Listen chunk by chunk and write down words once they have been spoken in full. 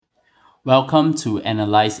Welcome to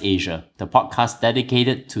Analyze Asia, the podcast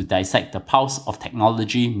dedicated to dissect the pulse of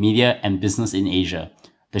technology, media, and business in Asia.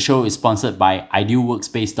 The show is sponsored by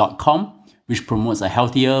idealworkspace.com, which promotes a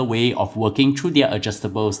healthier way of working through their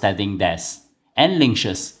adjustable standing desks, and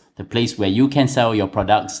Linksys, the place where you can sell your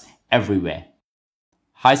products everywhere.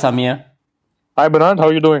 Hi, Samir. Hi, Bernard. How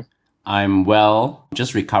are you doing? I'm well,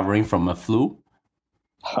 just recovering from a flu.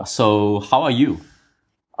 So, how are you?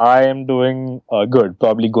 I am doing good,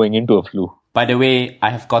 probably going into a flu. By the way, I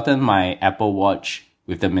have gotten my Apple Watch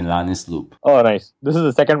with the Milanese loop. Oh, nice. This is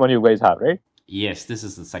the second one you guys have, right? Yes, this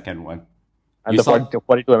is the second one. And the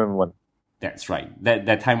 42mm one. That's right.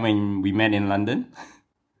 That time when we met in London?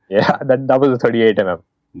 Yeah, that was the 38mm.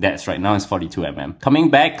 That's right. Now it's 42mm. Coming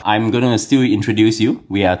back, I'm going to still introduce you.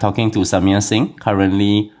 We are talking to Samir Singh,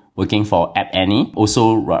 currently working for App Annie,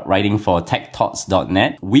 also writing for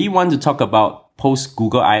techthoughts.net. We want to talk about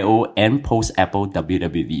post-Google I.O. and post-Apple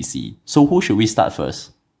WWDC. So who should we start first?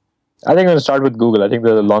 I think I'm going to start with Google. I think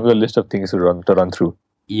there's a longer list of things to run through.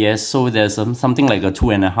 Yes, so there's something like a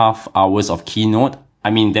 2.5 hours of keynote. I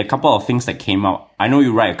mean, there are a couple of things that came out. I know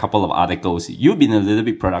you write a couple of articles. You've been a little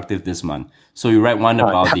bit productive this month. So you write one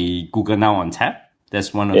about the Google Now on Tap.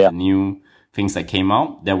 That's one of the new things that came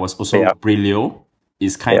out. There was also Brilio.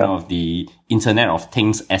 It's kind of the Internet of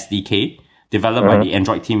Things SDK, developed by the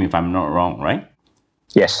Android team, if I'm not wrong, right?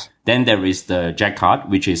 Yes. Then there is the Jacquard,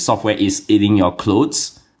 which is software is eating your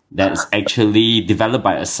clothes. That's actually developed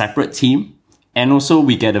by a separate team. And also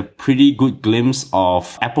we get a pretty good glimpse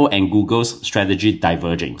of Apple and Google's strategy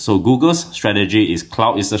diverging. So Google's strategy is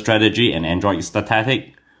cloud is the strategy and Android is the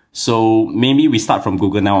tactic. So maybe we start from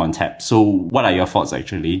Google Now on Tap. So what are your thoughts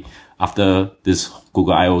actually after this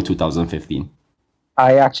Google I.O. 2015?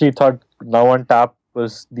 I actually thought Now on Tap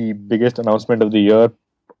was the biggest announcement of the year,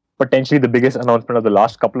 potentially the biggest announcement of the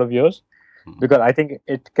last couple of years, because I think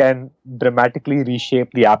it can dramatically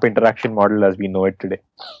reshape the app interaction model as we know it today.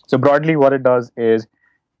 So broadly, what it does is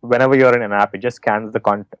whenever you're in an app, it just scans the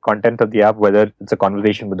content of the app, whether it's a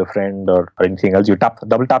conversation with a friend or anything else. You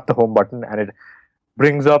double tap the home button and it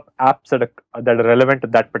brings up apps that are relevant to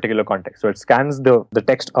that particular context. So it scans the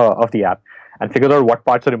text of the app and figures out what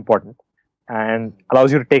parts are important and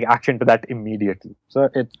allows you to take action to that immediately. So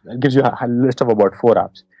it gives you a list of about 4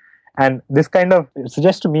 apps. And this kind of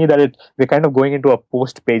suggests to me that we're kind of going into a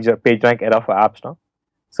post-PageRank era for apps now.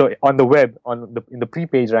 So on the web, in the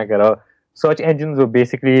pre-PageRank era, search engines were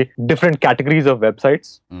basically different categories of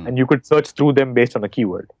websites, and you could search through them based on a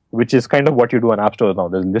keyword, which is kind of what you do on App Store now.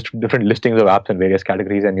 There's different listings of apps in various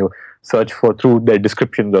categories, and you search through their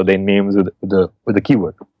descriptions or their names with the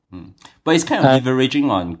keyword. But it's kind of leveraging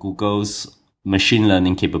on Google's machine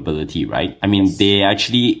learning capability, right? I mean, they're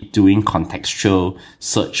actually doing contextual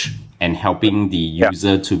search and helping the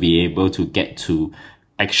user to be able to get to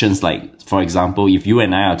actions like, for example, if you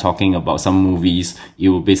and I are talking about some movies, it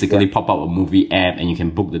will basically pop up a movie app and you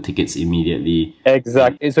can book the tickets immediately.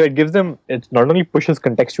 Exactly. So it not only pushes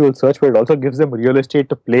contextual search, but it also gives them real estate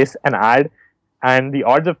to place an ad, and the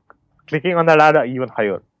odds of clicking on that ad are even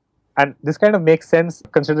higher. And this kind of makes sense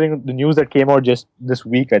considering the news that came out just this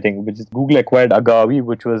week, I think, which is Google acquired Agavi,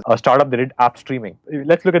 which was a startup that did app streaming.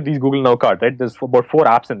 Let's look at these Google Now cards, right? There's about 4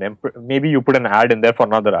 apps in them. Maybe you put an ad in there for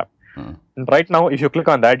another app. And right now, if you click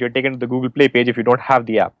on that, you're taken to the Google Play page if you don't have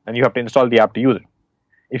the app, and you have to install the app to use it.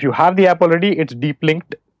 If you have the app already, it's deep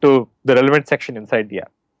linked to the relevant section inside the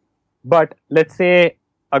app. But let's say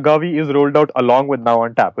Agavi is rolled out along with Now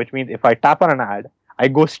on Tap, which means if I tap on an ad, I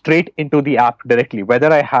go straight into the app directly,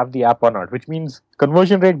 whether I have the app or not, which means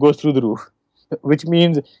conversion rate goes through the roof, which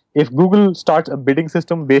means if Google starts a bidding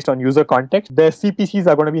system based on user context, their CPCs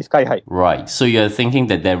are going to be sky high. Right. So you're thinking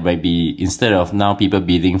that there may be, instead of now people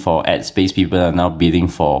bidding for ad space, people are now bidding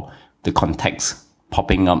for the context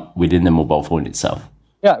popping up within the mobile phone itself.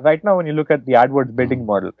 Yeah, right now when you look at the AdWords bidding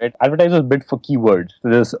model, advertisers bid for keywords. So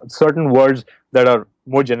there's certain words that are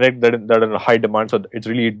more generic that are in high demand, so it's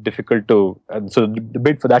really difficult to. And so the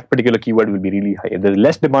bid for that particular keyword will be really high. If there's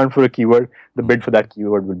less demand for a keyword, the bid for that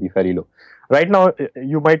keyword will be very low. Right now,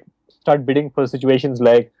 you might start bidding for situations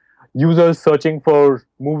like users searching for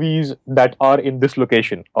movies that are in this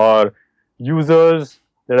location, or users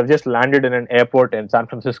that have just landed in an airport in San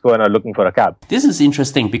Francisco and are looking for a cab. This is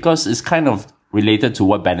interesting because it's kind of related to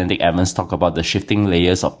what Benedict Evans talked about, the shifting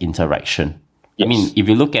layers of interaction. Yes. I mean, if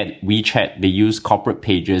you look at WeChat, they use corporate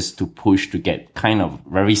pages to push to get kind of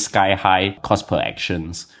very sky high cost per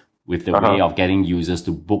actions with the way of getting users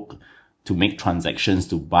to book, to make transactions,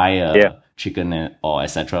 to buy a chicken or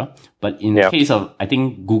etc. But in the case of, I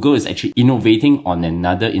think Google is actually innovating on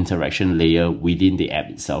another interaction layer within the app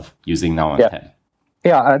itself using Now on Tap.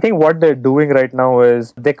 Yeah, I think what they're doing right now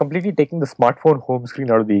is they're completely taking the smartphone home screen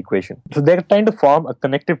out of the equation. So they're trying to form a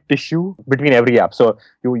connective tissue between every app. So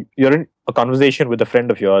you're in a conversation with a friend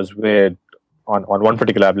of yours where on one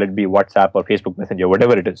particular app, let it be WhatsApp or Facebook Messenger,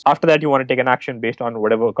 whatever it is. After that, you want to take an action based on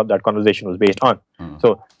whatever that conversation was based on.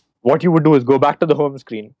 So what you would do is go back to the home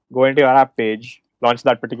screen, go into your app page, launch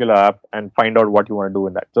that particular app, and find out what you want to do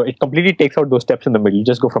in that. So it completely takes out those steps in the middle. You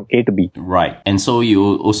just go from A to B. Right. And so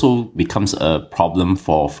you also becomes a problem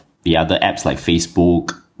for the other apps like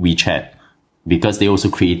Facebook, WeChat, because they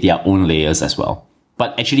also create their own layers as well.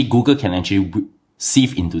 But actually, Google can actually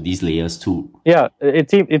sieve into these layers too. Yeah,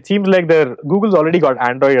 it seems like Google's already got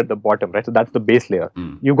Android at the bottom, right? So that's the base layer.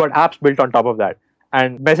 You've got apps built on top of that.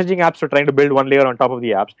 And messaging apps are trying to build one layer on top of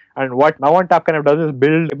the apps. And what Now on Tap kind of does is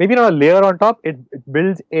build, maybe not a layer on top, it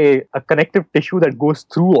builds a connective tissue that goes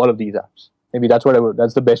through all of these apps. Maybe that's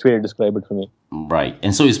that's the best way to describe it for me. Right.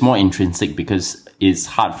 And so it's more intrinsic because it's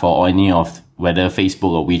hard for any of whether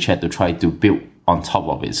Facebook or WeChat to try to build on top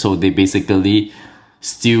of it. So they basically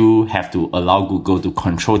still have to allow Google to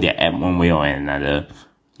control their app one way or another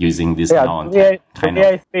using this Now on Tap kind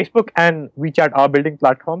of. Facebook and WeChat are building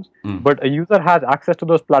platforms, but a user has access to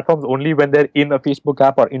those platforms only when they're in a Facebook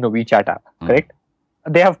app or in a WeChat app, correct?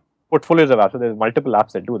 They have portfolios of apps, so there's multiple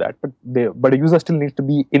apps that do that, but a user still needs to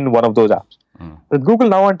be in one of those apps. With Google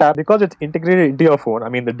Now on Tap, because it's integrated into your phone, I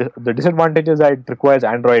mean, the disadvantage is that it requires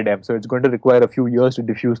Android M, so it's going to require a few years to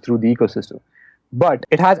diffuse through the ecosystem. But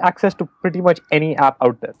it has access to pretty much any app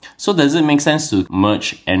out there. So does it make sense to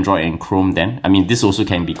merge Android and Chrome then? I mean, this also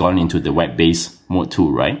can be gone into the web-based mode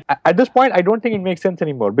too, right? At this point, I don't think it makes sense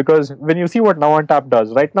anymore, because when you see what Now on Tap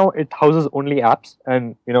does, right now it houses only apps,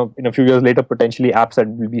 and in a few years later, potentially apps that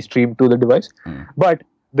will be streamed to the device. But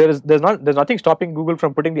there's nothing stopping Google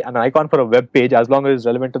from putting an icon for a web page as long as it's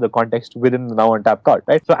relevant to the context within the Now on Tap card,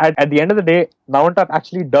 right? So at the end of the day, Now on Tap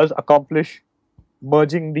actually does accomplish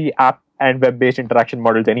merging the app and web-based interaction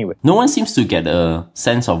models anyway. No one seems to get a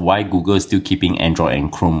sense of why Google is still keeping Android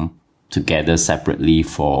and Chrome together separately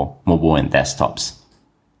for mobile and desktops.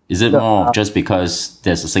 Is it more just because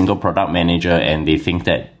there's a single product manager and they think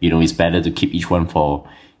that, it's better to keep each one for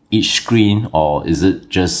each screen, or is it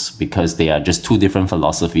just because they are just two different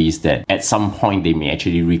philosophies that at some point they may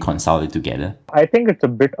actually reconcile it together? I think it's a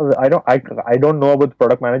bit of, I don't know about the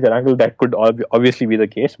product manager angle. That could obviously be the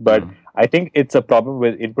case, but I think it's a problem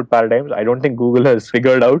with input paradigms. I don't think Google has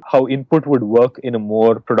figured out how input would work in a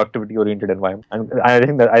more productivity oriented environment, and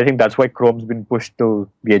I think that's why Chrome's been pushed to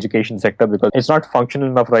the education sector, because it's not functional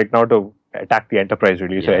enough right now to attack the enterprise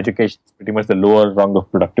really. So education is pretty much the lower rung of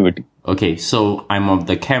productivity. Okay, so I'm of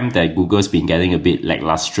the camp that Google's been getting a bit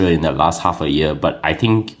lackluster in the last half a year, but I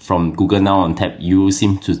think from Google Now on Tap, you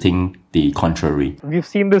seem to think the contrary. We've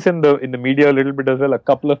seen this in the media a little bit as well. A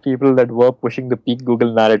couple of people that were pushing the peak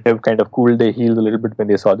Google narrative kind of cooled their heels a little bit when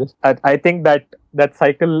they saw this. I think that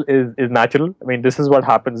cycle is natural. I mean, this is what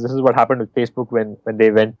happens. This is what happened with Facebook when they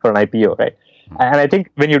went for an IPO, right? And I think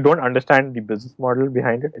when you don't understand the business model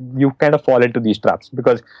behind it, you kind of fall into these traps,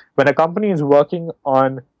 because when a company is working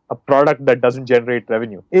on a product that doesn't generate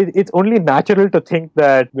revenue, it's only natural to think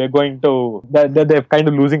that that they're kind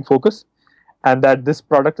of losing focus, and that this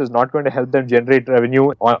product is not going to help them generate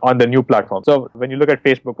revenue on the new platform. So when you look at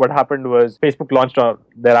Facebook, what happened was Facebook launched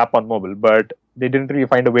their app on mobile, but they didn't really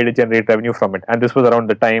find a way to generate revenue from it. And this was around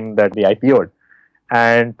the time that they IPO'd.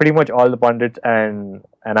 And pretty much all the pundits and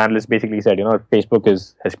analysts basically said, Facebook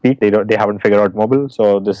has peaked. They haven't figured out mobile,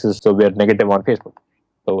 so we're negative on Facebook.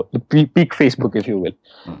 So the peak Facebook, if you will.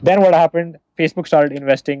 Then what happened? Facebook started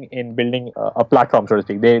investing in building a platform, so to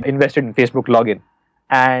speak. They invested in Facebook Login,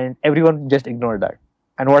 and everyone just ignored that.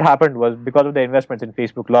 And what happened was, because of the investments in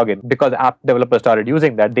Facebook Login, because app developers started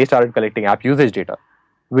using that, they started collecting app usage data,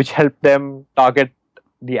 which helped them target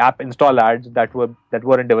the app install ads that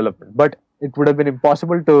were in development. But it would have been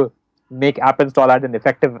impossible to make app install ads an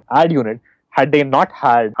effective ad unit had they not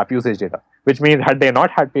had app usage data. Which means had they not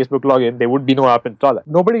had Facebook Login, there would be no app install ad.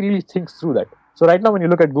 Nobody really thinks through that. So right now, when you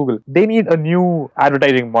look at Google, they need a new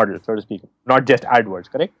advertising model, so to speak, not just AdWords,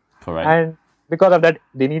 correct? Correct. And because of that,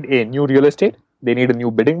 they need a new real estate. They need a new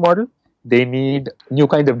bidding model. They need new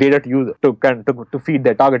kinds of data to use to feed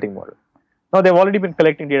their targeting model. Now, they've already been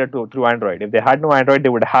collecting data through Android. If they had no Android, they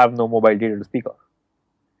would have no mobile data to speak of.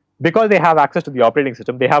 Because they have access to the operating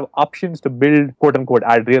system, they have options to build quote-unquote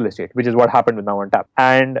ad real estate, which is what happened with Now on Tap.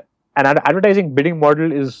 And an advertising bidding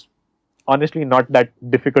model is honestly not that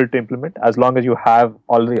difficult to implement as long as you have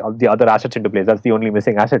all the other assets into place. That's the only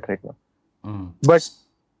missing asset right now. But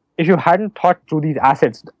if you hadn't thought through these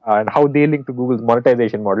assets and how they link to Google's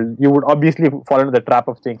monetization model, you would obviously fall into the trap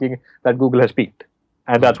of thinking that Google has peaked.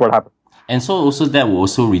 And that's what happened. And so also that will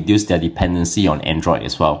also reduce their dependency on Android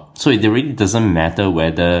as well. So it really doesn't matter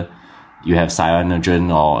whether you have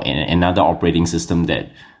Cyanogen or another operating system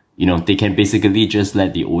that, they can basically just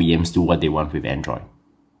let the OEMs do what they want with Android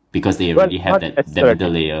because they already have that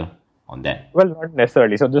middle layer on that. Well, not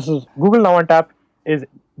necessarily. So this is Google Now on Tap is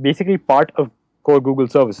basically part of core Google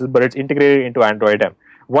services, but it's integrated into Android M.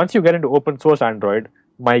 Once you get into open source Android,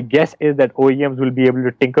 my guess is that OEMs will be able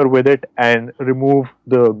to tinker with it and remove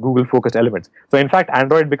the Google focused elements. So in fact,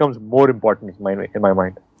 Android becomes more important in my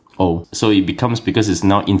mind. Oh, so it becomes, because it's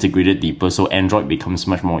now integrated deeper, so Android becomes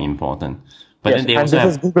much more important. But then they also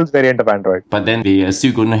this is Google's variant of Android. But then they are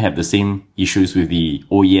still going to have the same issues with the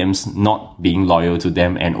OEMs not being loyal to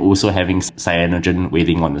them and also having Cyanogen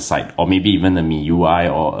waiting on the side, or maybe even a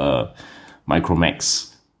MIUI or a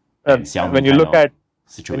Micromax. When you look at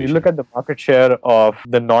the market share of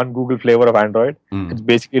the non-Google flavor of Android, it's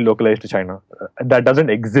basically localized to China. That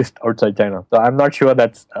doesn't exist outside China. So I'm not sure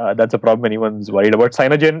that's a problem anyone's worried about.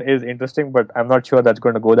 Cyanogen is interesting, but I'm not sure that's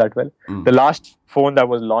going to go that well. The last phone that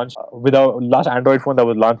was launched last Android phone that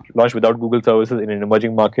was launched without Google services in an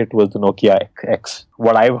emerging market was the Nokia X.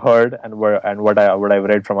 What I've heard and what I've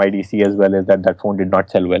read from IDC as well is that phone did not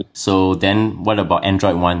sell well. So then what about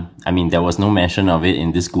Android One? I mean, there was no mention of it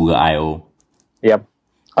in this Google I/O. Yep.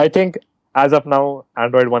 I think as of now,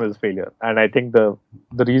 Android One is a failure. And I think the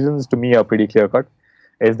reasons to me are pretty clear-cut.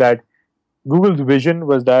 Is that Google's vision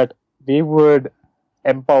was that they would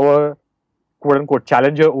empower quote-unquote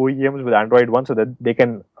challenger OEMs with Android One so that they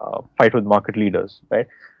can fight with market leaders, right?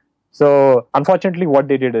 So unfortunately, what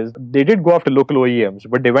they did is they did go after local OEMs,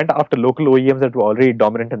 but they went after local OEMs that were already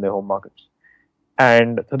dominant in their home markets.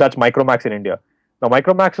 And so that's Micromax in India. Now,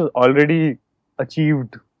 Micromax has already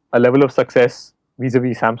achieved a level of success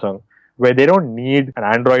vis-a-vis Samsung, where they don't need an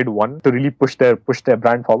Android One to really push their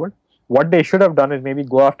brand forward. What they should have done is maybe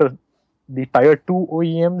go after the tier 2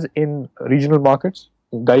 OEMs in regional markets,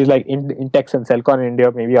 guys like Intex and Cellcon in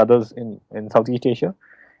India, maybe others in Southeast Asia,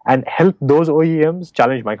 and help those OEMs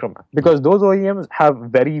challenge Micromax. Because those OEMs have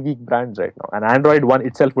very weak brands right now, and Android One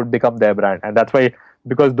itself would become their brand. And that's why,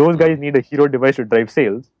 because those guys need a hero device to drive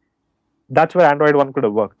sales, that's where Android One could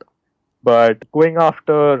have worked. But going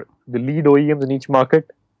after the lead OEMs in each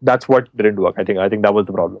market, that's what didn't work. I think that was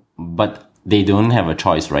the problem. But they don't have a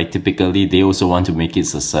choice, right? Typically, they also want to make it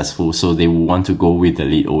successful, so they want to go with the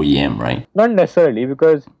lead OEM, right? Not necessarily,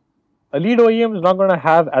 because a lead OEM is not going to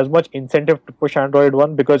have as much incentive to push Android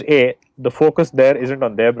One because A, the focus there isn't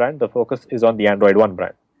on their brand, the focus is on the Android One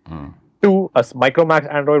brand. 2, a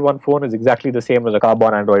Micromax Android One phone is exactly the same as a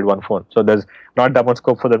Carbon Android One phone. So there's not that much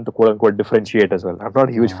scope for them to quote-unquote differentiate as well. I'm not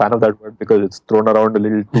a huge fan of that word because it's thrown around a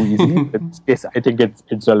little too easily. In this case, I think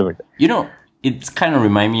it's relevant. It's kind of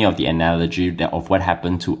remind me of the analogy of what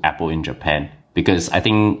happened to Apple in Japan. Because I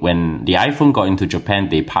think when the iPhone got into Japan,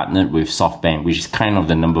 they partnered with SoftBank, which is kind of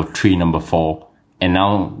the number 3, number 4. And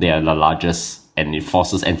now they are the largest, and it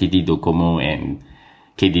forces NTT Docomo and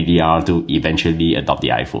KDDR to eventually adopt the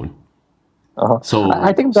iPhone. So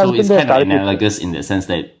I think so it's kind of analogous in the sense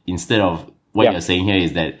that instead of what you're saying here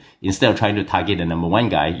is that instead of trying to target the number 1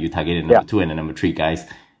 guy, you target the number 2 and the number 3 guys.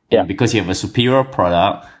 And because you have a superior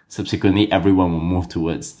product, subsequently everyone will move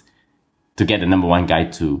towards to get the number 1 guy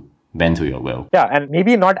to bend to your will. Yeah, and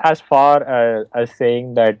maybe not as far as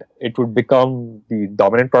saying that it would become the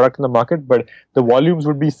dominant product in the market, but the volumes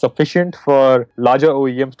would be sufficient for larger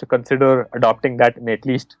OEMs to consider adopting that in at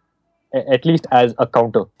least as a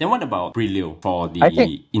counter. Then what about Brilio for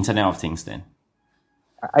the Internet of Things then?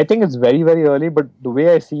 I think it's very, very early, but the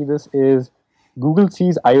way I see this is Google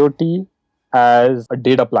sees IoT as a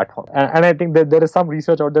data platform. And I think that there is some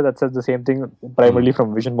research out there that says the same thing, primarily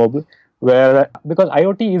from Vision Mobile, where because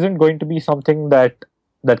IoT isn't going to be something that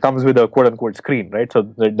comes with a quote-unquote screen, right? So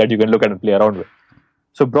that you can look at and play around with.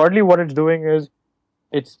 So broadly what it's doing is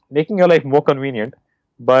it's making your life more convenient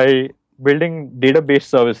by building database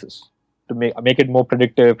services to make it more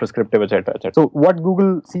predictive, prescriptive, etc., etc. So what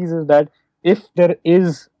Google sees is that if there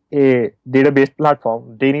is a database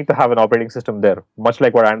platform, they need to have an operating system there, much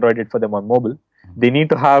like what Android did for them on mobile. They need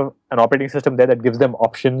to have an operating system there that gives them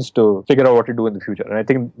options to figure out what to do in the future. And I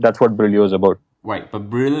think that's what Brilio is about. Right, but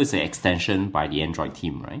Brilio is an extension by the Android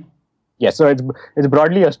team, right? Yeah, so it's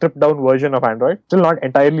broadly a stripped down version of Android. Still not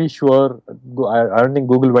entirely sure. I don't think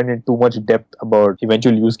Google went into too much depth about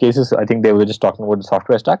eventual use cases. I think they were just talking about the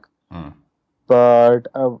software stack. But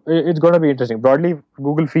it's going to be interesting. Broadly,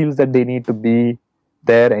 Google feels that they need to be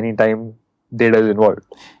there anytime data is involved.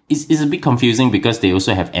 It's a bit confusing because they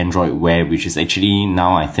also have Android Wear, which is actually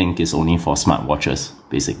now I think is only for smartwatches,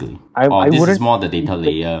 basically. This is more the data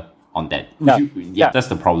layer on that. Yeah. That's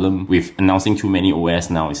the problem with announcing too many OS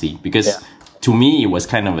now, you see, because to me, it was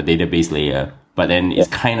kind of a database layer, but then it's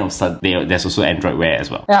kind of, there's also Android Wear as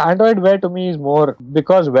well. Yeah, Android Wear to me is more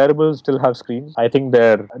because wearables still have screens. I think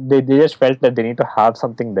they just felt that they need to have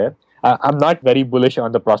something there. I'm not very bullish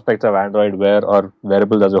on the prospects of Android Wear or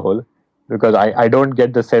wearables as a whole, because I don't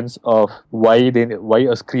get the sense of why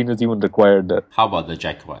a screen is even required there. How about the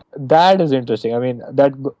Jack one? That is interesting. I mean,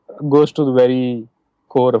 that goes to the very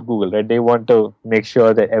core of Google, right? They want to make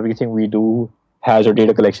sure that everything we do has a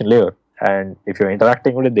data collection layer. And if you're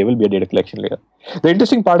interacting with it, there will be a data collection layer. The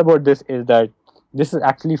interesting part about this is that this is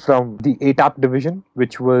actually from the ATAP division,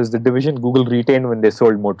 which was the division Google retained when they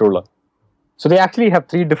sold Motorola. So they actually have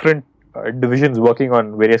three different divisions working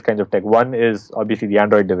on various kinds of tech. One is obviously the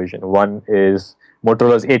Android division. One is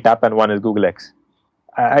Motorola's ATAP, and one is Google X.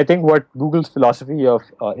 I think what Google's philosophy of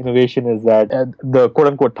innovation is that the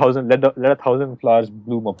quote-unquote let 1,000 flowers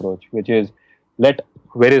bloom approach, which is let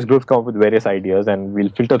various groups come up with various ideas and we'll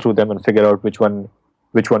filter through them and figure out which one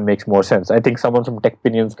makes more sense. I think someone from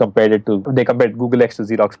TechPinions compared Google X to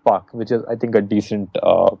Xerox PARC, which is, I think, a decent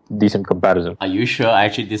comparison. Are you sure? I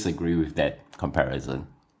actually disagree with that comparison.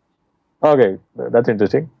 Okay, that's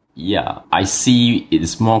interesting. Yeah, I see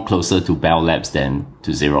it's more closer to Bell Labs than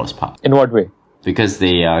to Xerox PARC. In what way? Because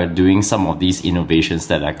they are doing some of these innovations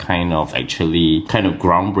that are kind of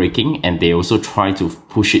groundbreaking, and they also try to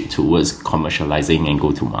push it towards commercializing and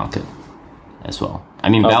go to market as well. I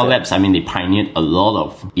mean, Bell Labs, they pioneered a lot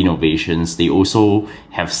of innovations. They also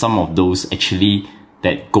have some of those actually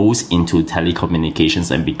that goes into telecommunications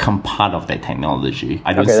and become part of that technology.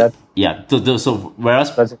 Whereas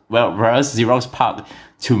Xerox PARC,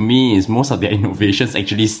 to me, is most of their innovations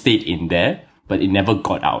actually stayed in there, but it never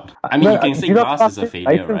got out. I mean, you can say Glass is a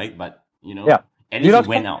failure, right? But, at least it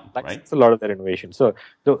went out, right? It's a lot of their innovation. So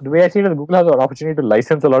the way I see it is Google has an opportunity to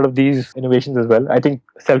license a lot of these innovations as well. I think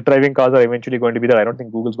self-driving cars are eventually going to be there. I don't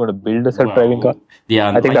think Google's going to build a self-driving car. The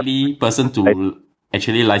unlikely person to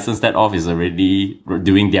actually license that off is already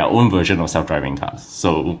doing their own version of self-driving cars.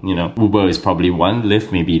 So, Uber is probably one,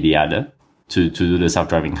 Lyft maybe the other to do the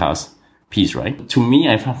self-driving cars piece, right? To me,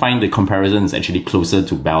 I find the comparison is actually closer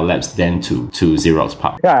to Bell Labs than to Xerox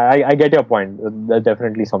PARC. Yeah, I get your point. There's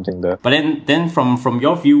definitely something there. But then from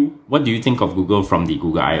your view, what do you think of Google from the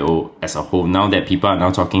Google I.O. as a whole? Now that people are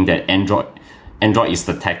now talking that Android is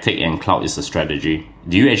the tactic and cloud is the strategy.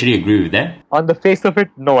 Do you actually agree with that? On the face of it,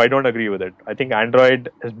 no, I don't agree with it. I think Android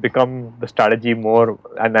has become the strategy more,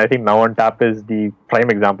 and I think Now on Tap is the prime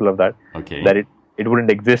example of that. Okay. That it wouldn't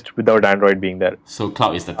exist without Android being there. So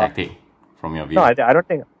cloud is the tactic from your view? No, I don't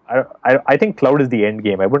think. I think cloud is the end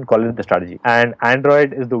game. I wouldn't call it the strategy. And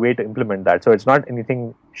Android is the way to implement that. So it's not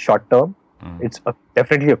anything short term. It's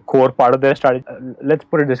definitely a core part of their strategy. Let's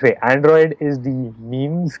put it this way. Android is the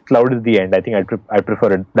means, cloud is the end. I think I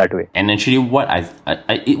prefer it that way. And actually what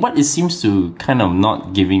it seems to kind of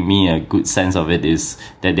not giving me a good sense of it is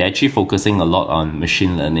that they're actually focusing a lot on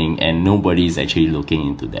machine learning and nobody's actually looking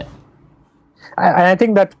into that. I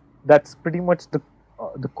think that's pretty much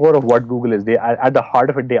the core of what Google is. They at the heart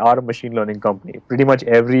of it, they are a machine learning company. Pretty much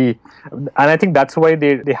and I think that's why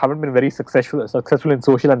they haven't been very successful in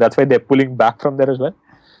social, and that's why they're pulling back from there as well.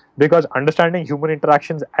 Because understanding human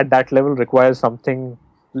interactions at that level requires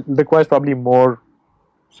probably more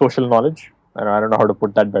social knowledge. And I don't know how to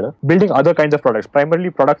put that better. Building other kinds of products, primarily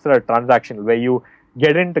products that are transactional, where you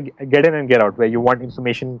get in and get out, where you want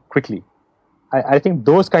information quickly. I think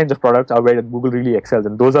those kinds of products are where Google really excels,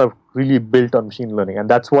 and those are really built on machine learning. And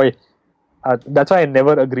that's why I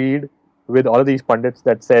never agreed with all of these pundits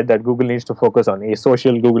that said that Google needs to focus on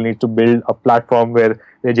social. Google needs to build a platform where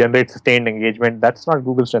they generate sustained engagement. That's not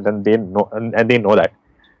Google's strength, and they know that.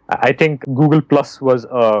 I think Google Plus was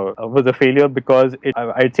a failure because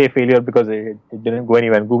I'd say failure because it didn't go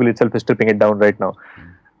anywhere, and Google itself is stripping it down right now.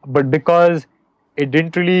 But because it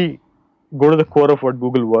didn't really go to the core of what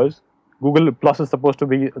Google was. Google Plus is supposed to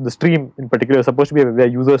be, the stream in particular, is supposed to be where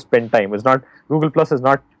users spend time. Google Plus is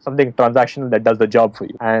not something transactional that does the job for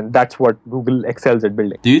you. And that's what Google excels at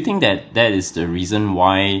building. Do you think that is the reason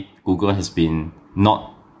why Google has been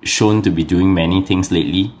not shown to be doing many things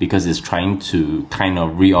lately? Because it's trying to kind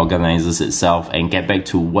of reorganizes itself and get back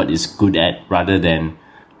to what it's good at rather than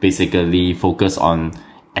basically focus on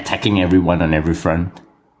attacking everyone on every front?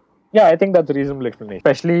 Yeah, I think that's a reasonable explanation.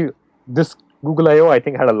 Especially this Google I/O, I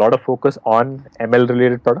think, had a lot of focus on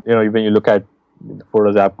ML-related products. When you look at the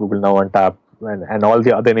Photos app, Google Now on Tap, and all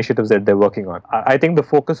the other initiatives that they're working on, I think the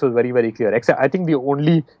focus was very, very clear. Except, I think the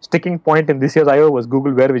only sticking point in this year's I/O was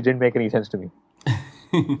Google Wear, which didn't make any sense to me.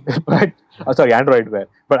 But Android Wear.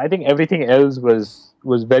 But I think everything else was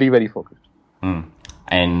very, very focused.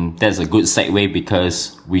 And that's a good segue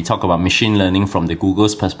because we talk about machine learning from the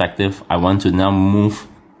Google's perspective. I want to now move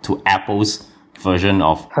to Apple's version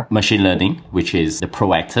of machine learning, which is the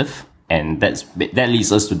proactive. And that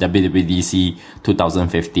leads us to WWDC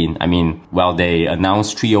 2015. I mean, well, they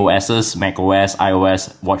announced 3 OSs, Mac OS,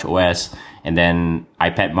 iOS, Watch OS, and then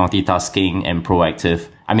iPad multitasking and proactive.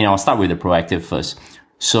 I mean, I'll start with the proactive first.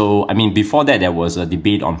 So, I mean, before that, there was a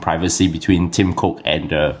debate on privacy between Tim Cook and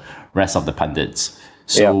the rest of the pundits.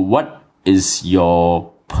 So what is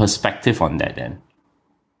your perspective on that then?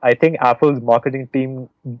 I think Apple's marketing team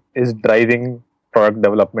is driving product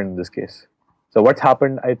development in this case. So what's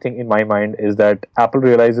happened, I think, in my mind, is that Apple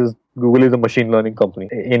realizes Google is a machine learning company.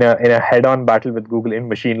 In a head-on battle with Google in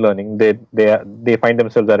machine learning, they find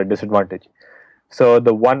themselves at a disadvantage. So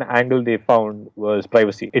the one angle they found was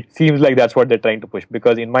privacy. It seems like that's what they're trying to push,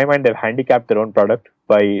 because in my mind, they've handicapped their own product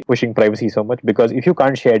by pushing privacy so much, because if you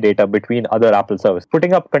can't share data between other Apple services,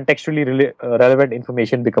 putting up contextually relevant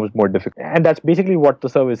information becomes more difficult. And that's basically what the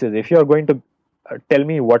service is. If you're going to tell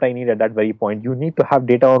me what I need at that very point, you need to have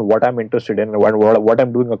data on what I'm interested in and what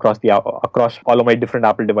I'm doing across all of my different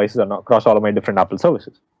Apple devices and across all of my different Apple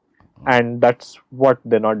services. And that's what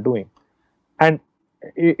they're not doing. And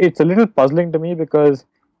it's a little puzzling to me because,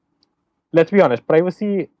 let's be honest,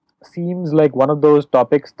 privacy seems like one of those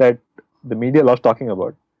topics that the media loves talking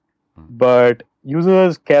about, but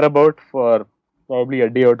users care about for probably a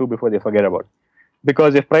day or two before they forget about it.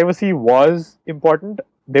 Because if privacy was important,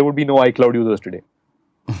 there would be no iCloud users today.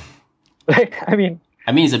 Right? I mean,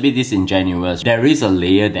 it's a bit disingenuous. There is a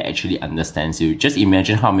layer that actually understands you. Just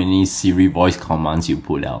imagine how many Siri voice commands you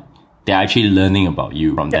put out. They're actually learning about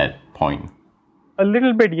you from that point. A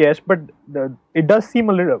little bit, yes, but it does seem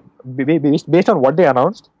a little, based on what they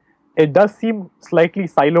announced, it does seem slightly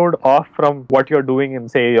siloed off from what you're doing in,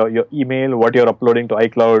 say, your email, what you're uploading to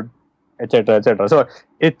iCloud, etc., etc. So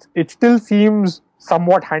it still seems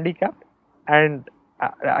somewhat handicapped, and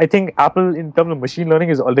I think Apple, in terms of machine learning,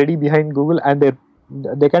 is already behind Google, and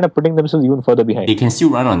they're kind of putting themselves even further behind. They can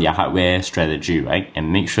still run on their hardware strategy, right?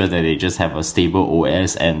 And make sure that they just have a stable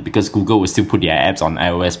OS, and because Google will still put their apps on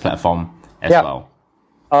iOS platform as well.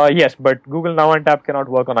 Yes, but Google Now on Tap cannot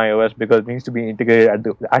work on iOS because it needs to be integrated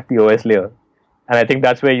at the OS layer. And I think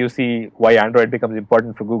that's where you see why Android becomes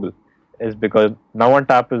important for Google, is because Now on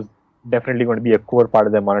Tap is definitely going to be a core part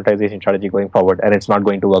of their monetization strategy going forward, and it's not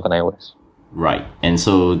going to work on iOS. Right. And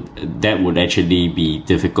so that would actually be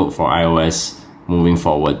difficult for iOS moving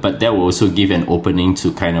forward. But that will also give an opening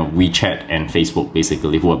to kind of WeChat and Facebook,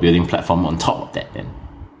 basically, who are building platform on top of that then.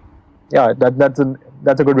 Yeah,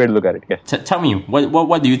 that's a good way to look at it. Yeah. Tell me,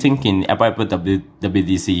 what do you think in Apple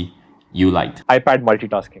WWDC you liked? iPad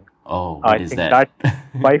multitasking. Oh, what is that? I think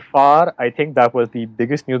that, by far, I think that was the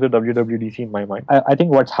biggest news of WWDC in my mind. I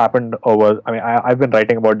think what's happened I've been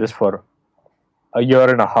writing about this for a year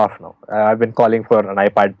and a half now. I've been calling for an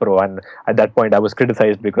iPad Pro, and at that point I was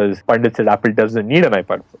criticized because pundits said Apple doesn't need an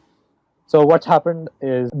iPad Pro. So what's happened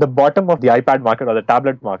is the bottom of the iPad market or the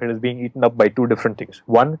tablet market is being eaten up by two different things.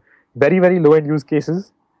 One, very, very low-end use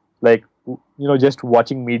cases, like just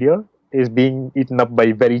watching media, is being eaten up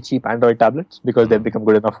by very cheap Android tablets because they've become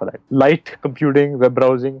good enough for that. Light computing, web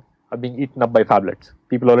browsing are being eaten up by phablets.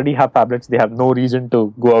 People already have phablets. They have no reason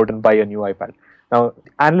to go out and buy a new iPad. Now,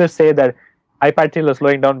 analysts say that iPad sales are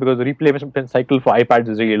slowing down because the replacement cycle for iPads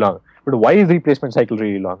is really long. But why is the replacement cycle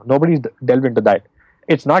really long? Nobody's delved into that.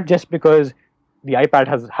 It's not just because the iPad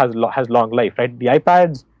has long life, right? The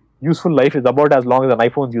iPad's useful life is about as long as an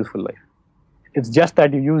iPhone's useful life. It's just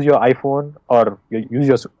that you use your iPhone or you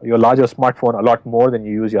use your larger smartphone a lot more than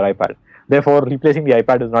you use your iPad. Therefore, replacing the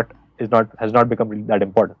iPad has not become really that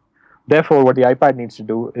important. Therefore, what the iPad needs to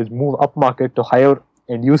do is move up market to higher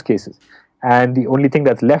end use cases. And the only thing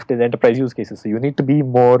that's left is enterprise use cases. So you need to be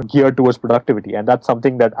more geared towards productivity. And that's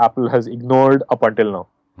something that Apple has ignored up until now.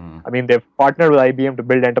 I mean, they've partnered with IBM to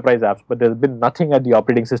build enterprise apps, but there's been nothing at the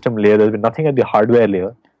operating system layer. There's been nothing at the hardware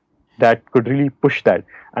layer that could really push that.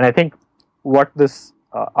 And I think what this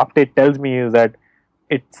update tells me is that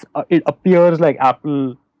it appears like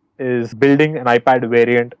Apple is building an iPad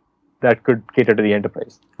variant that could cater to the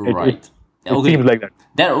enterprise. Right. It seems like that.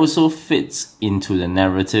 That also fits into the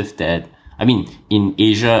narrative that, in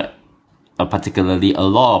Asia, particularly, a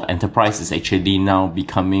lot of enterprise is actually now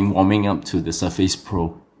warming up to the Surface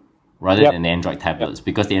Pro rather than the Android tablets,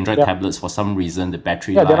 because the Android tablets, for some reason, the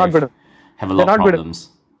battery life have a lot of problems.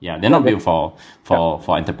 Yeah, they're not built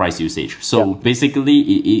for enterprise usage. So basically,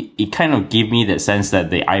 it kind of gave me that sense that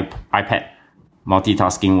the iPad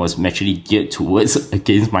multitasking was actually geared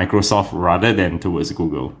against Microsoft rather than towards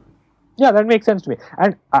Google. Yeah, that makes sense to me.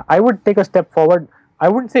 And I would take a step forward. I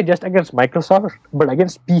wouldn't say just against Microsoft, but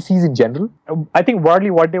against PCs in general. I think broadly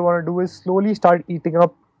what they want to do is slowly start eating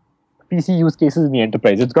up PC use cases in the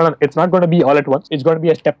enterprise. It's not going to be all at once. It's going to be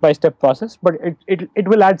a step-by-step process, but it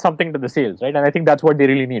will add something to the sales, right? And I think that's what they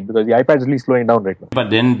really need, because the iPad is really slowing down right now. But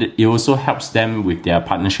then it also helps them with their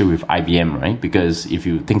partnership with IBM, right? Because if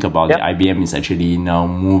you think about it, IBM is actually now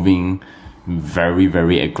moving very,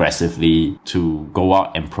 very aggressively to go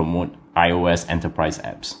out and promote iOS enterprise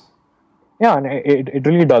apps. Yeah, and it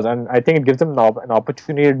really does. And I think it gives them an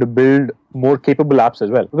opportunity to build more capable apps as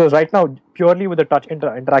well. Because right now, purely with the touch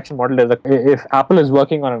interaction model, if Apple is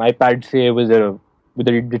working on an iPad, say, with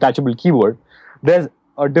a detachable keyboard, there's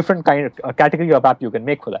a different a category of app you can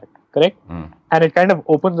make for that, correct? And it kind of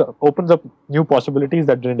opens up new possibilities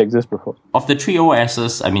that didn't exist before. Of the three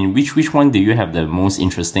OSs, I mean, which one do you have the most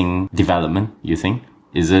interesting development, you think?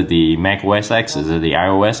 Is it the Mac OS X, is it the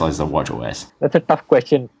iOS, or is it the Watch OS? That's a tough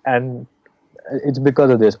question, and it's because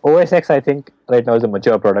of this. OS X, I think, right now is a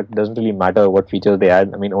mature product. It doesn't really matter what features they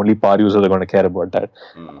add. I mean, only power users are going to care about that.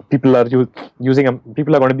 People are using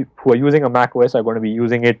who are using a Mac OS are going to be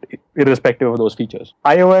using it irrespective of those features.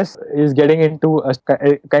 iOS is getting into a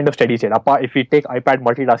kind of steady state. If we take iPad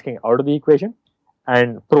multitasking out of the equation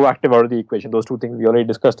and proactive out of the equation, those two things we already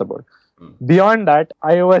discussed about. Beyond that,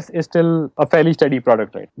 iOS is still a fairly steady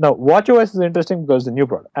product right now. WatchOS is interesting because it's a new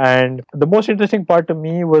product. And the most interesting part to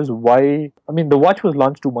me was the watch was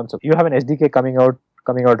launched 2 months ago. You have an SDK coming out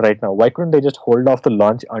right now. Why couldn't they just hold off the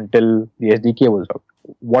launch until the SDK was out?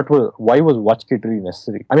 Why was WatchKit really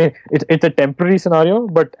necessary? I mean, it's a temporary scenario,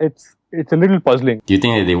 but it's a little puzzling. Do you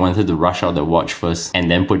think that they wanted to rush out the watch first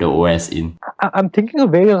and then put the OS in? I'm thinking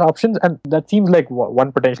of various options, and that seems like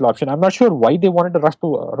one potential option. I'm not sure why they wanted to rush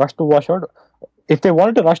to watch out. If they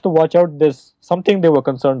wanted to rush to watch out, there's something they were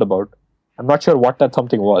concerned about. I'm not sure what that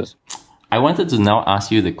something was. I wanted to now ask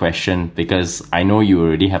you the question because I know you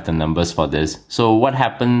already have the numbers for this. So what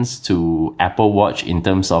happens to Apple Watch in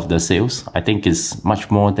terms of the sales? I think it's much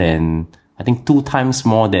more than, 2 times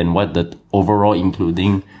more than what the overall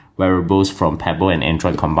including wearables from Pebble and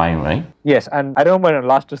Android combined, right? Yes, and I remember in our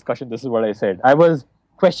last discussion, this is what I said. I was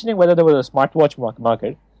questioning whether there was a smartwatch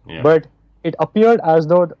market, but it appeared as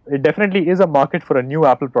though it definitely is a market for a new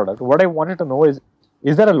Apple product. What I wanted to know is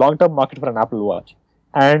there a long-term market for an Apple Watch?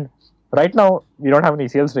 And right now, we don't have any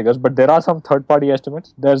sales figures, but there are some third-party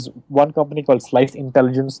estimates. There's one company called Slice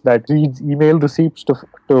Intelligence that reads email receipts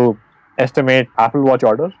to estimate Apple Watch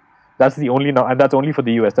orders. That's the only and that's only for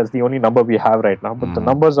the US. That's the only number we have right now. But the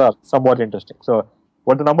numbers are somewhat interesting. So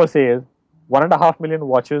what the numbers say is 1.5 million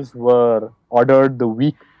watches were ordered the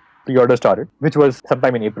week pre-order started, which was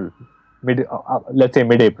sometime in April, let's say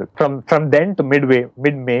mid-April. From then to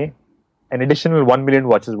mid-May, an additional 1 million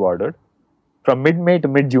watches were ordered. From mid-May to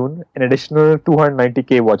mid-June, an additional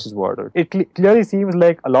 290K watches were ordered. It clearly seems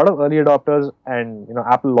like a lot of early adopters and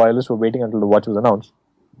Apple loyalists were waiting until the watch was announced.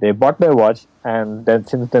 They bought their watch, and then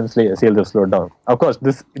since then sales have slowed down. Of course,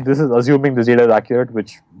 this is assuming this data is accurate,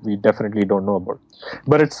 which we definitely don't know about.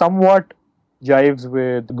 But it somewhat jives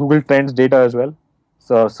with Google Trends data as well.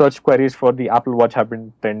 So search queries for the Apple Watch have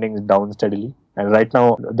been trending down steadily. And right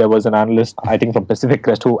now, there was an analyst, I think from Pacific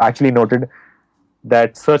Crest, who actually noted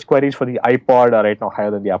that search queries for the iPod are right now higher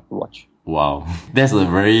than the Apple Watch. Wow. That's a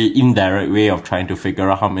very indirect way of trying to figure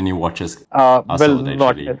out how many watches are sold, actually.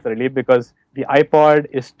 Not necessarily, because the iPod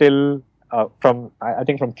is still from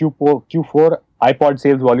Q4, iPod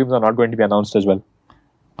sales volumes are not going to be announced as well.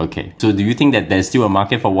 Okay. So do you think that there's still a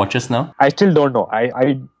market for watches now? I still don't know.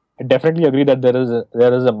 I definitely agree that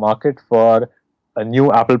there is a market for a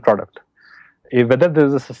new Apple product. Whether there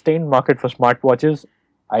is a sustained market for smartwatches,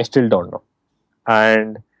 I still don't know.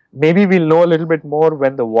 And maybe we'll know a little bit more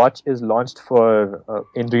when the watch is launched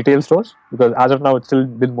in retail stores, because as of now it's still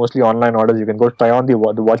been mostly online orders. You can go try on the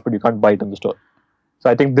watch, but you can't buy it in the store. So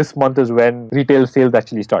I think this month is when retail sales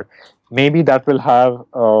actually start. Maybe that will have...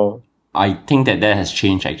 I think that has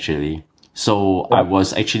changed actually. So I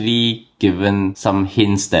was actually given some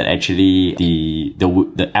hints that actually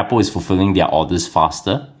the Apple is fulfilling their orders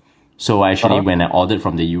faster. So actually when I ordered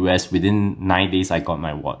from the US, within 9 days I got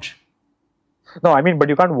my watch. No, I mean, but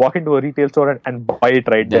you can't walk into a retail store and buy it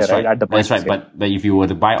right there, right? At the price. That's right. But if you were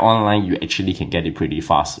to buy online, you actually can get it pretty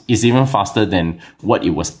fast. It's even faster than what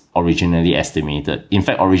it was originally estimated. In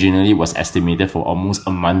fact, originally it was estimated for almost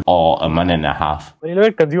a month or a month and a half. When you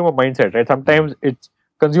look at consumer mindset, right? Sometimes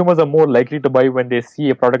consumers are more likely to buy when they see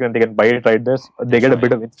a product and they can buy it right there. They get a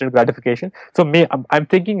bit of instant gratification. So I'm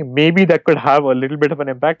thinking maybe that could have a little bit of an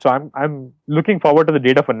impact. So I'm looking forward to the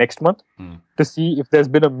data for next month to see if there's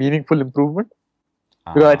been a meaningful improvement.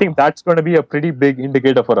 Because I think that's going to be a pretty big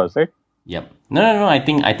indicator for us, right? Yep. No. I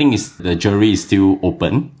think it's the jury is still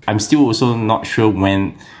open. I'm still also not sure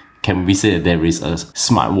when can we say that there is a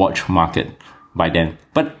smartwatch market by then.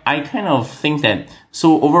 But I kind of think that,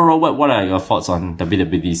 so overall, what are your thoughts on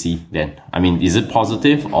WWDC then? I mean, is it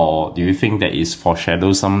positive, or do you think that is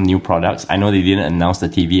foreshadow some new products? I know they didn't announce the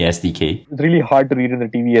TV SDK. It's really hard to read in the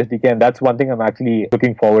TV SDK, and that's one thing I'm actually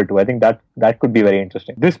looking forward to. I think that could be very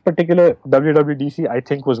interesting. This particular WWDC, I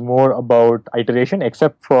think, was more about iteration,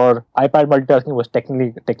 except for iPad multitasking was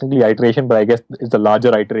technically iteration, but I guess it's a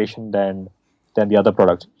larger iteration than the other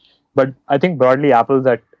products. But I think broadly, Apple's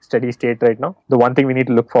at steady state right now. The one thing we need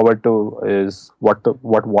to look forward to is what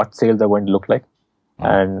watch sales are going to look like,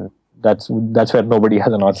 and that's where nobody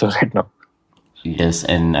has an answer right now. Yes,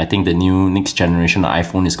 and I think the next generation of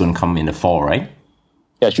iPhone is going to come in the fall, right?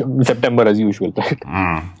 Yeah, September as usual.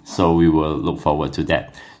 So we will look forward to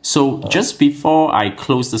that. So just before I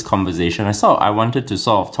close this conversation, I wanted to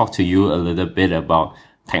sort of talk to you a little bit about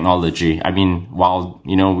technology. I mean, while,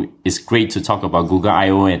 it's great to talk about Google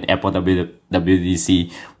I/O and Apple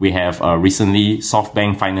WWDC, we have recently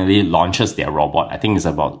SoftBank finally launches their robot. I think it's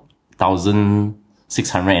about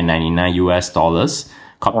 $1,699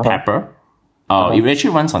 called Pepper. It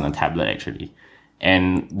actually runs on a tablet actually.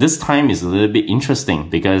 And this time is a little bit interesting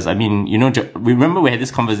because, I mean, remember we had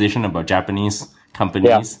this conversation about Japanese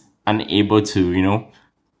companies unable to,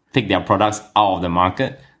 take their products out of the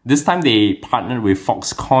market. This time they partnered with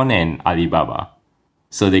Foxconn and Alibaba.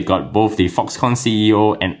 So they got both the Foxconn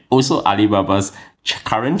CEO and also Alibaba's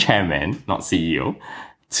current chairman, not CEO,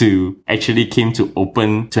 to actually came to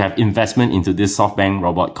have investment into this SoftBank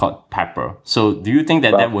robot called Pepper. So do you think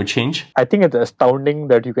that will change? I think it's astounding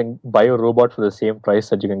that you can buy a robot for the same price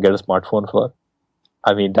that you can get a smartphone for.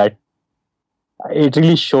 I mean, it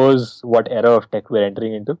really shows what era of tech we're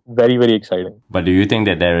entering into. Very, very exciting. But do you think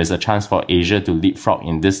that there is a chance for Asia to leapfrog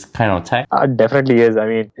in this kind of tech? Definitely is. I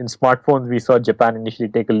mean, in smartphones, we saw Japan initially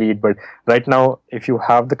take a lead. But right now, if you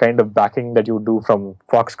have the kind of backing that you do from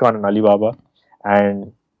Foxconn and Alibaba,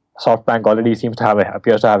 and SoftBank already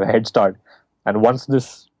appears to have a head start. And once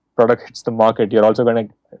this product hits the market, you're also going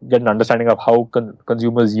to get an understanding of how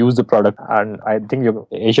consumers use the product. And I think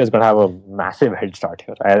Asia is going to have a massive head start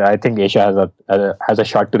here. I think Asia has a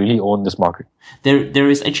shot to really own this market. There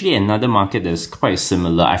is actually another market that's quite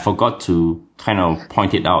similar. I forgot to kind of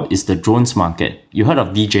point it out. It's the drones market. You heard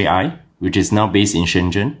of DJI, which is now based in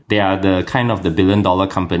Shenzhen? They are the $1 billion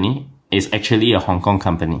company. It's actually a Hong Kong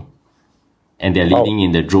company. And they're leading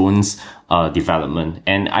in the drones development.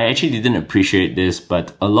 And I actually didn't appreciate this,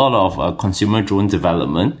 but a lot of consumer drone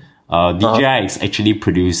development, DJI is actually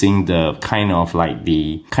producing the kind of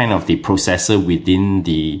the processor within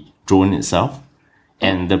the drone itself.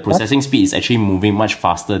 And the processing speed is actually moving much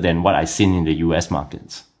faster than what I've seen in the US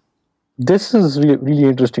markets. This is really, really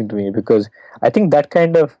interesting to me because I think that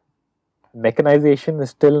kind of mechanization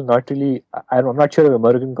is still not really, I'm not sure if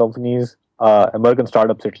American companies, American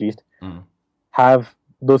startups at least, have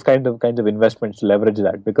those kinds of investments to leverage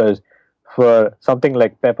that, because for something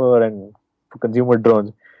like Pepper and for consumer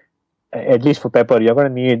drones, at least for Pepper, you're going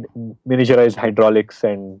to need miniaturized hydraulics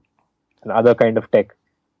and other kind of tech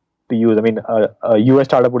to use. I mean, a US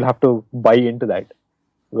startup would have to buy into that,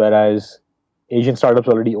 whereas Asian startups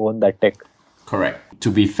already own that tech. Correct.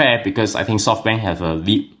 To be fair, because I think SoftBank have a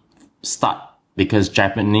leap start, because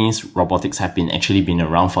Japanese robotics have been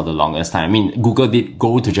around for the longest time. I mean, Google did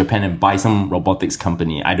go to Japan and buy some robotics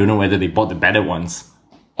company. I don't know whether they bought the better ones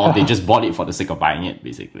or they just bought it for the sake of buying it,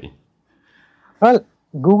 basically. Well,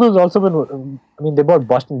 Google's also been, they bought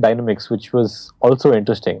Boston Dynamics, which was also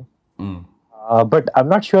interesting. But I'm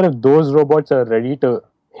not sure if those robots are ready to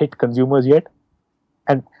hit consumers yet.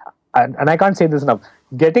 And I can't say this enough.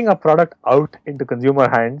 Getting a product out into consumer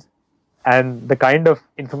hands and the kind of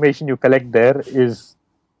information you collect there is,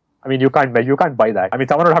 you can't buy that.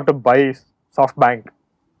 Someone would have to buy SoftBank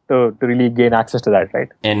to really gain access to that,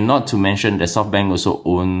 right? And not to mention that SoftBank also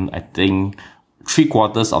own, I think,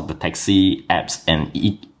 3/4 of the taxi apps and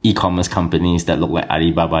e-commerce companies that look like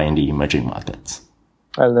Alibaba in the emerging markets.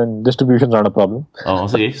 Well, then distribution's not a problem. Oh,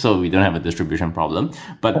 okay. So we don't have a distribution problem.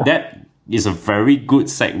 But that is a very good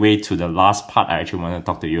segue to the last part I actually want to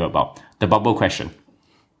talk to you about, the bubble question.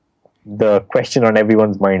 The question on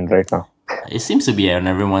everyone's mind right now. It seems to be on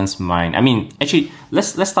everyone's mind. Actually, let's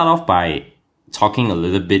start off by talking a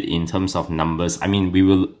little bit in terms of numbers. We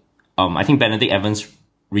will, I think Benedict Evans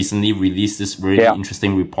recently released this really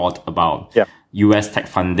interesting report about US tech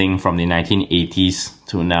funding from the 1980s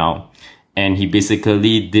to now. And he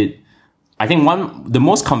basically did, I think the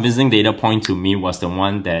most convincing data point to me was the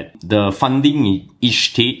one that the funding in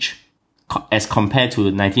each stage as compared to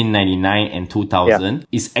 1999 and 2000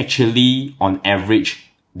 is actually on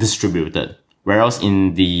average distributed. Whereas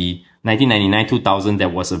in the 1999-2000, there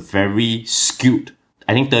was a very skewed,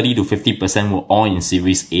 I think 30 to 50% were all in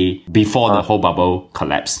Series A before the whole bubble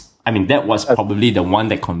collapsed. I mean, that was probably the one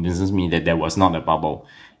that convinces me that there was not a bubble.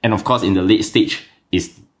 And of course, in the late stage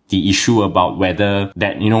is the issue about whether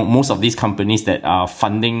that, most of these companies that are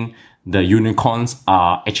funding the unicorns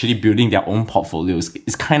are actually building their own portfolios.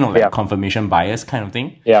 It's kind of like confirmation bias kind of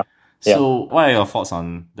thing. Yeah. So what are your thoughts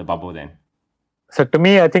on the bubble then? So to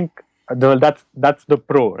me, I think that's the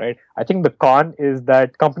pro, right? I think the con is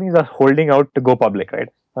that companies are holding out to go public, right?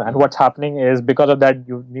 And what's happening is because of that,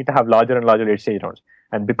 you need to have larger and larger late stage rounds.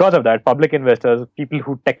 And because of that, public investors, people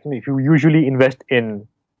who usually invest in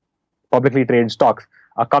publicly traded stocks,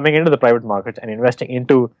 are coming into the private markets and investing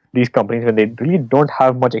into these companies when they really don't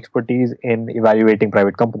have much expertise in evaluating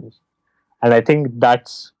private companies. And I think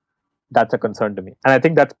that's a concern to me. And I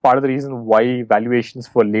think that's part of the reason why valuations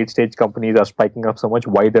for late stage companies are spiking up so much,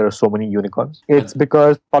 why there are so many unicorns. It's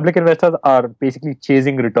because public investors are basically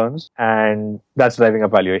chasing returns, and that's driving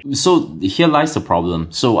up valuation. So here lies the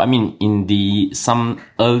problem. So, I mean, in some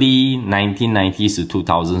early 1990s to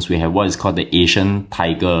 2000s, we have what is called the Asian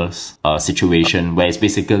Tigers situation, where it's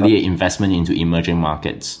basically an investment into emerging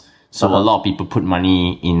markets. So a lot of people put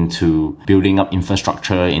money into building up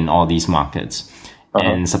infrastructure in all these markets.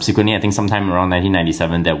 And subsequently, I think sometime around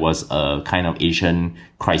 1997, there was a kind of Asian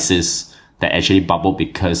crisis that actually bubbled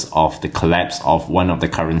because of the collapse of one of the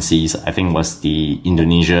currencies. I think was the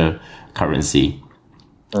Indonesia currency.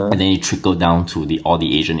 And then it trickled down to all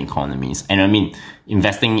the Asian economies. And I mean,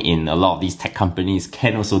 investing in a lot of these tech companies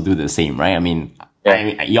can also do the same, right? I mean,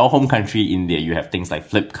 your home country, India, you have things like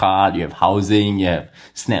Flipkart, you have housing, you have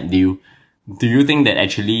Snapdeal. Do you think that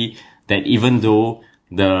actually, that even though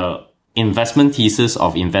the investment thesis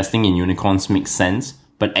of investing in unicorns makes sense,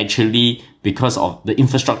 but actually because of the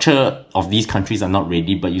infrastructure of these countries are not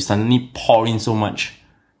ready, but you suddenly pour in so much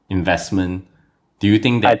investment, do you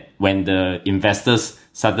think that when the investors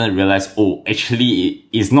suddenly realize, actually it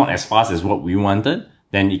is not as fast as what we wanted,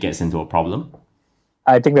 then it gets into a problem?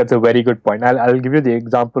 I think that's a very good point. I'll give you the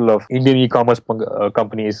example of Indian e-commerce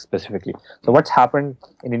companies specifically. So what's happened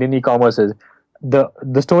in Indian e-commerce is the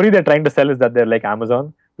story they're trying to sell is that they're like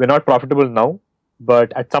Amazon. We're not profitable now,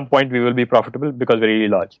 but at some point we will be profitable because we're really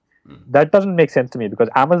large. That doesn't make sense to me because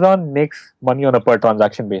Amazon makes money on a per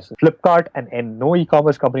transaction basis. Flipkart and no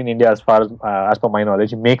e-commerce company in India, as per my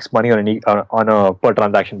knowledge, makes money on a per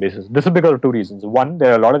transaction basis. This is because of two reasons. One,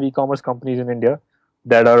 there are a lot of e-commerce companies in India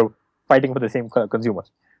that are fighting for the same consumers.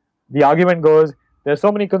 The argument goes, there's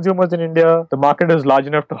so many consumers in India, the market is large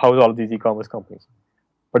enough to house all of these e-commerce companies.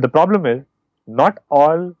 But the problem is, not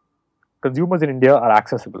all consumers in India are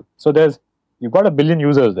accessible. So you've got 1 billion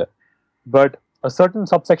users there, but a certain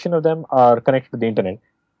subsection of them are connected to the internet.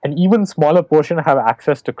 An even smaller portion have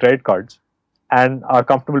access to credit cards and are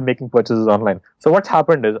comfortable making purchases online. So what's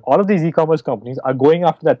happened is all of these e-commerce companies are going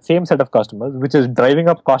after that same set of customers, which is driving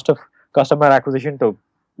up cost of customer acquisition to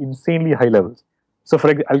insanely high levels. So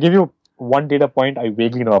I'll give you one data point I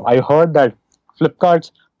vaguely know of. I heard that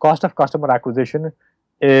Flipkart's cost of customer acquisition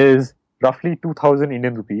is roughly 2,000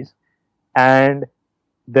 Indian rupees. And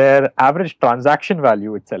their average transaction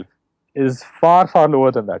value itself is far, far lower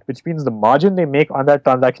than that, which means the margin they make on that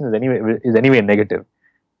transaction is anyway negative.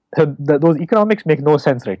 So those economics make no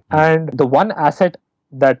sense, right? And the one asset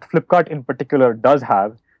that Flipkart in particular does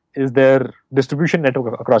have is their distribution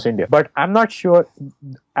network across India. But I'm not sure,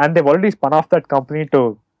 and they've already spun off that company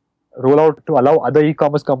to roll out to allow other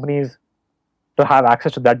e-commerce companies to have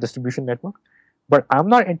access to that distribution network. But I'm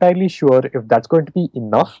not entirely sure if that's going to be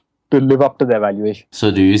enough to live up to their valuation.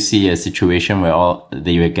 So do you see a situation where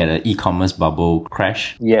they will get an e-commerce bubble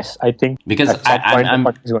crash? Yes, I think because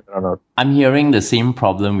I'm hearing the same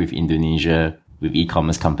problem with Indonesia with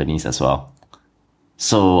e-commerce companies as well.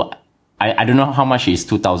 So I don't know how much is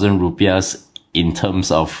 2,000 rupiahs in terms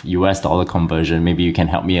of US dollar conversion. Maybe you can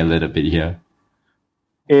help me a little bit here.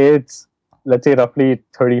 It's, let's say, roughly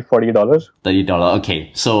 $30, $40. $30.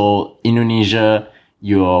 Okay. So Indonesia,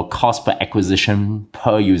 your cost per acquisition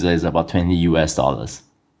per user is about $20 US.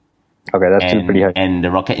 Okay, that's still pretty high. And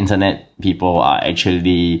the Rocket Internet people are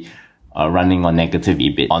actually running on negative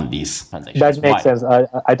EBIT on these transactions. That makes sense.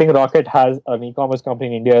 I think Rocket has an e-commerce company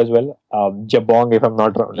in India as well, Jabong, if I'm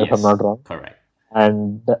not wrong. Correct.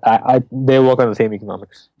 And they work on the same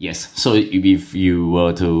economics. Yes. So if you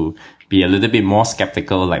were to be a little bit more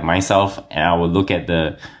skeptical like myself, and I will look at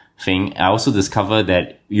the thing, I also discovered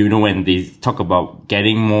that, when they talk about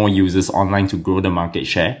getting more users online to grow the market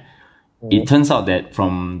share, It turns out that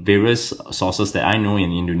from various sources that I know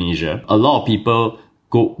in Indonesia, a lot of people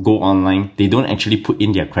go online. They don't actually put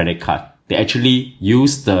in their credit card. They actually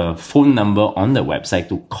use the phone number on the website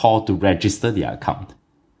to call to register their account.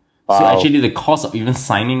 Wow. So actually the cost of even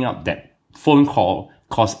signing up that phone call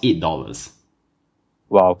costs $8.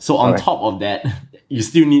 Wow. So on top of that, you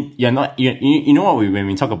still need, you know what when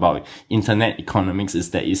we talk about internet economics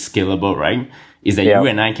is that it's scalable, right? Is that you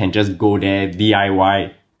and I can just go there,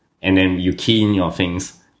 DIY, and then you key in your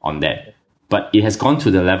things on that. But it has gone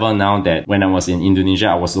to the level now that when I was in Indonesia,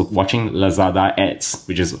 I was watching Lazada ads,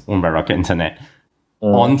 which is owned by Rocket Internet,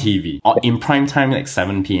 on TV, or in prime time, like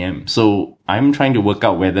 7 p.m. So I'm trying to work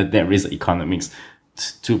out whether there is economics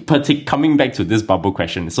coming back to this bubble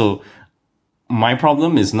question. So my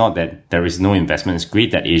problem is not that there is no investment. It's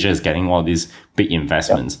great that Asia is getting all these big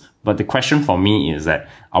investments. Yep. But the question for me is that,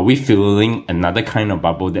 are we fueling another kind of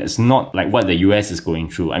bubble that's not like what the US is going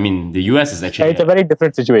through? I mean, the US is actually... It's a very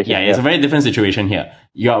different situation. Yeah, it's a very different situation here.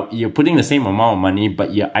 You're putting the same amount of money,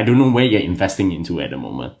 but I don't know where you're investing into at the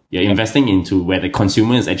moment. You're investing into where the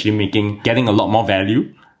consumer is actually getting a lot more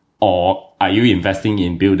value, or are you investing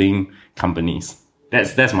in building companies?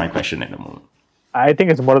 That's my question at the moment. I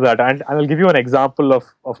think it's more of that, and I'll give you an example of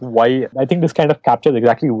why I think this kind of captures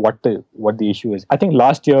exactly what the issue is. I think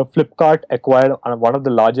last year Flipkart acquired one of the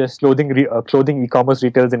largest clothing e-commerce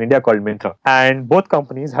retailers in India called Myntra, and both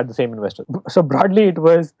companies had the same investors. So broadly, it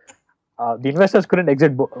was the investors couldn't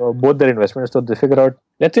exit both their investments, so they figured out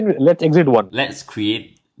let's exit one. Let's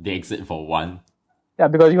create the exit for one. Yeah,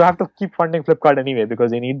 because you have to keep funding Flipkart anyway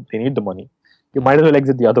because they need the money. You might as well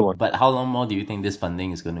exit the other one. But how long more do you think this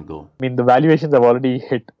funding is going to go? I mean, the valuations have already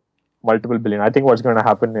hit multiple billion. I think what's going to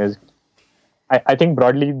happen is, I think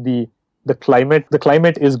broadly the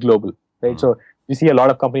climate is global, right? So you see a lot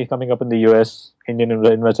of companies coming up in the US. Indian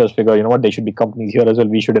investors figure, you know what, they should be companies here as well.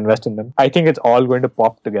 We should invest in them. I think it's all going to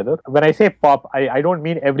pop together. When I say pop, I don't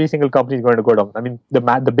mean every single company is going to go down. I mean,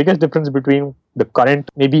 the biggest difference between the current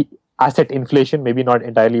maybe asset inflation, maybe not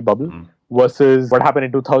entirely bubble, versus what happened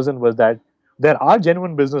in 2000 was that there are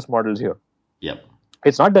genuine business models here. Yep.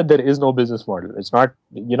 It's not that there is no business model.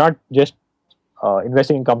 You're not just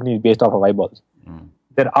investing in companies based off of eyeballs.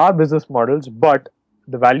 There are business models, but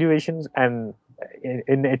the valuations and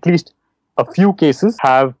in at least a few cases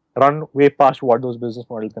have run way past what those business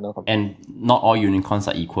models can offer. And not all unicorns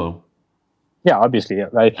are equal. Yeah, obviously. Yeah.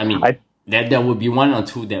 Right. I mean, there will be one or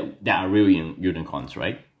two that are real unicorns,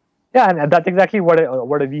 right? Yeah, and that's exactly what a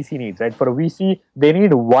VC needs, right? For a VC, they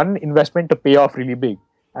need one investment to pay off really big,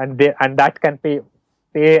 and that can pay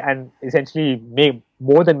and essentially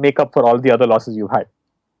make up for all the other losses you've had,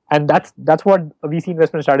 and that's what a VC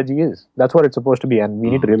investment strategy is. That's what it's supposed to be, and we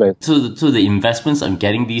need to realize. So the investments on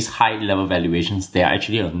getting these high level valuations, they are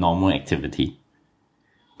actually a normal activity,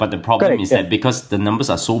 but the problem is that because the numbers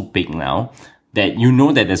are so big now, that you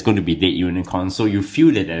know that there's going to be dead unicorns, so you feel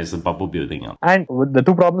that there's a bubble building up. And the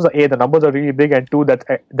two problems are, A, the numbers are really big, and two,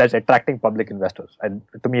 that's attracting public investors. And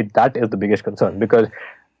to me, that is the biggest concern, because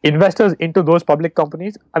investors into those public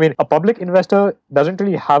companies, I mean, a public investor doesn't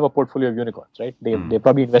really have a portfolio of unicorns, right? They're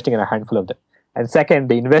probably investing in a handful of them. And second,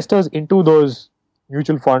 the investors into those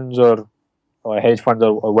mutual funds or hedge funds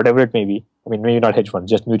or whatever it may be, I mean, maybe not hedge funds,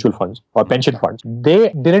 just mutual funds or pension funds, they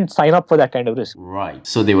didn't sign up for that kind of risk. Right.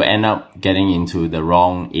 So they will end up getting into the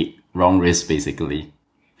wrong risk, basically,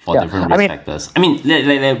 for different risk factors. I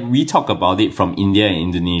mean, we talk about it from India and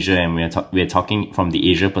Indonesia, and we're talking from the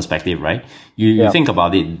Asia perspective, right? You think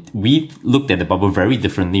about it, we looked at the bubble very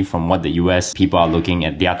differently from what the US people are looking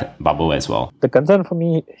at their bubble as well. The concern for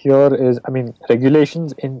me here is, I mean,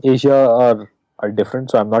 regulations in Asia are different,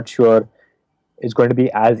 so I'm not sure it's going to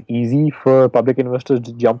be as easy for public investors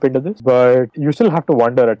to jump into this. But you still have to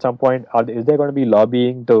wonder at some point, is there going to be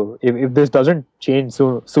lobbying if this doesn't change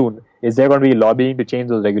soon, is there going to be lobbying to change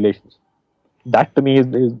those regulations? That to me is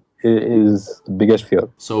the biggest fear.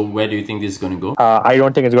 So where do you think this is going to go? I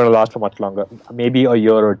don't think it's going to last for much longer. Maybe a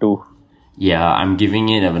year or two. Yeah, I'm giving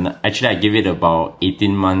it, I give it about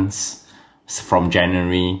 18 months from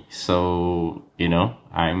January. So,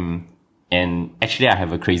 and actually I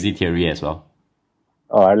have a crazy theory as well.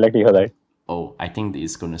 Oh, I'd like to hear that. Oh, I think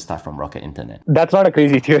it's going to start from Rocket Internet. That's not a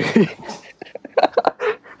crazy theory.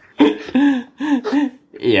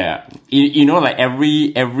 Yeah. You know, like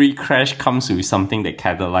every crash comes with something that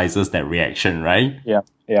catalyzes that reaction, right? Yeah.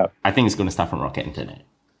 I think it's going to start from Rocket Internet.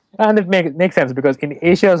 And it makes sense because in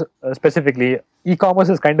Asia specifically, e-commerce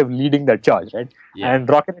is kind of leading that charge, right? Yeah. And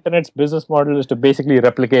Rocket Internet's business model is to basically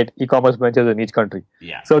replicate e-commerce ventures in each country.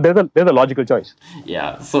 Yeah. So there's a logical choice.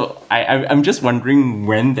 Yeah. So I'm just wondering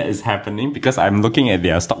when that is happening, because I'm looking at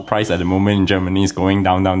their stock price at the moment in Germany is going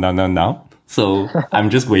down, down, down, down, down. So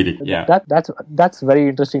I'm just waiting. Yeah. That's very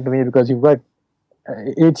interesting to me because you've got.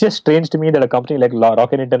 It's just strange to me that a company like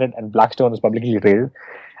Rocket Internet and Blackstone is publicly traded.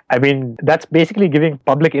 I mean, that's basically giving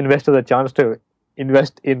public investors a chance to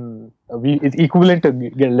invest in it's equivalent to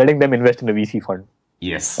letting them invest in a VC fund.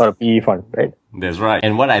 Yes. Or a PE fund, right? That's right.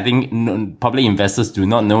 And what I think public investors do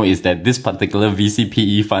not know is that this particular VC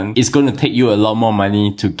PE fund is going to take you a lot more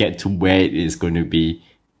money to get to where it is going to be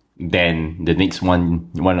than the next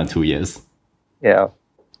one or 2 years. Yeah.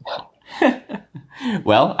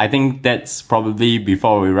 Well, I think that's probably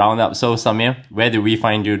before we round up. So, Samir, where do we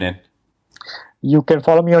find you then? You can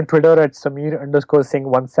follow me on Twitter at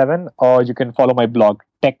Samir_Singh17, or you can follow my blog,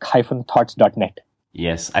 tech-thoughts.net.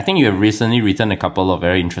 Yes, I think you have recently written a couple of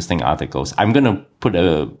very interesting articles. I'm going to put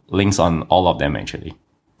links on all of them, actually.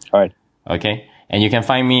 All right. Okay. And you can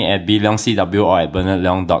find me at bleongcw or at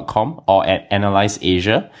bernardleong.com or at Analyze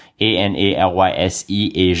Asia, ANALYSE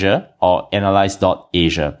Asia, or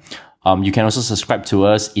analyze.asia. You can also subscribe to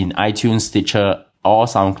us in iTunes, Stitcher, or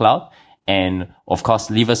SoundCloud. And of course,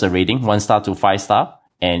 leave us a rating, 1 star to 5 star.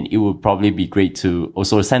 And it would probably be great to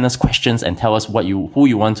also send us questions and tell us who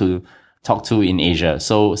you want to talk to in Asia.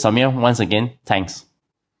 So Samir, once again, thanks.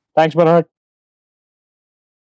 Thanks, Bernard.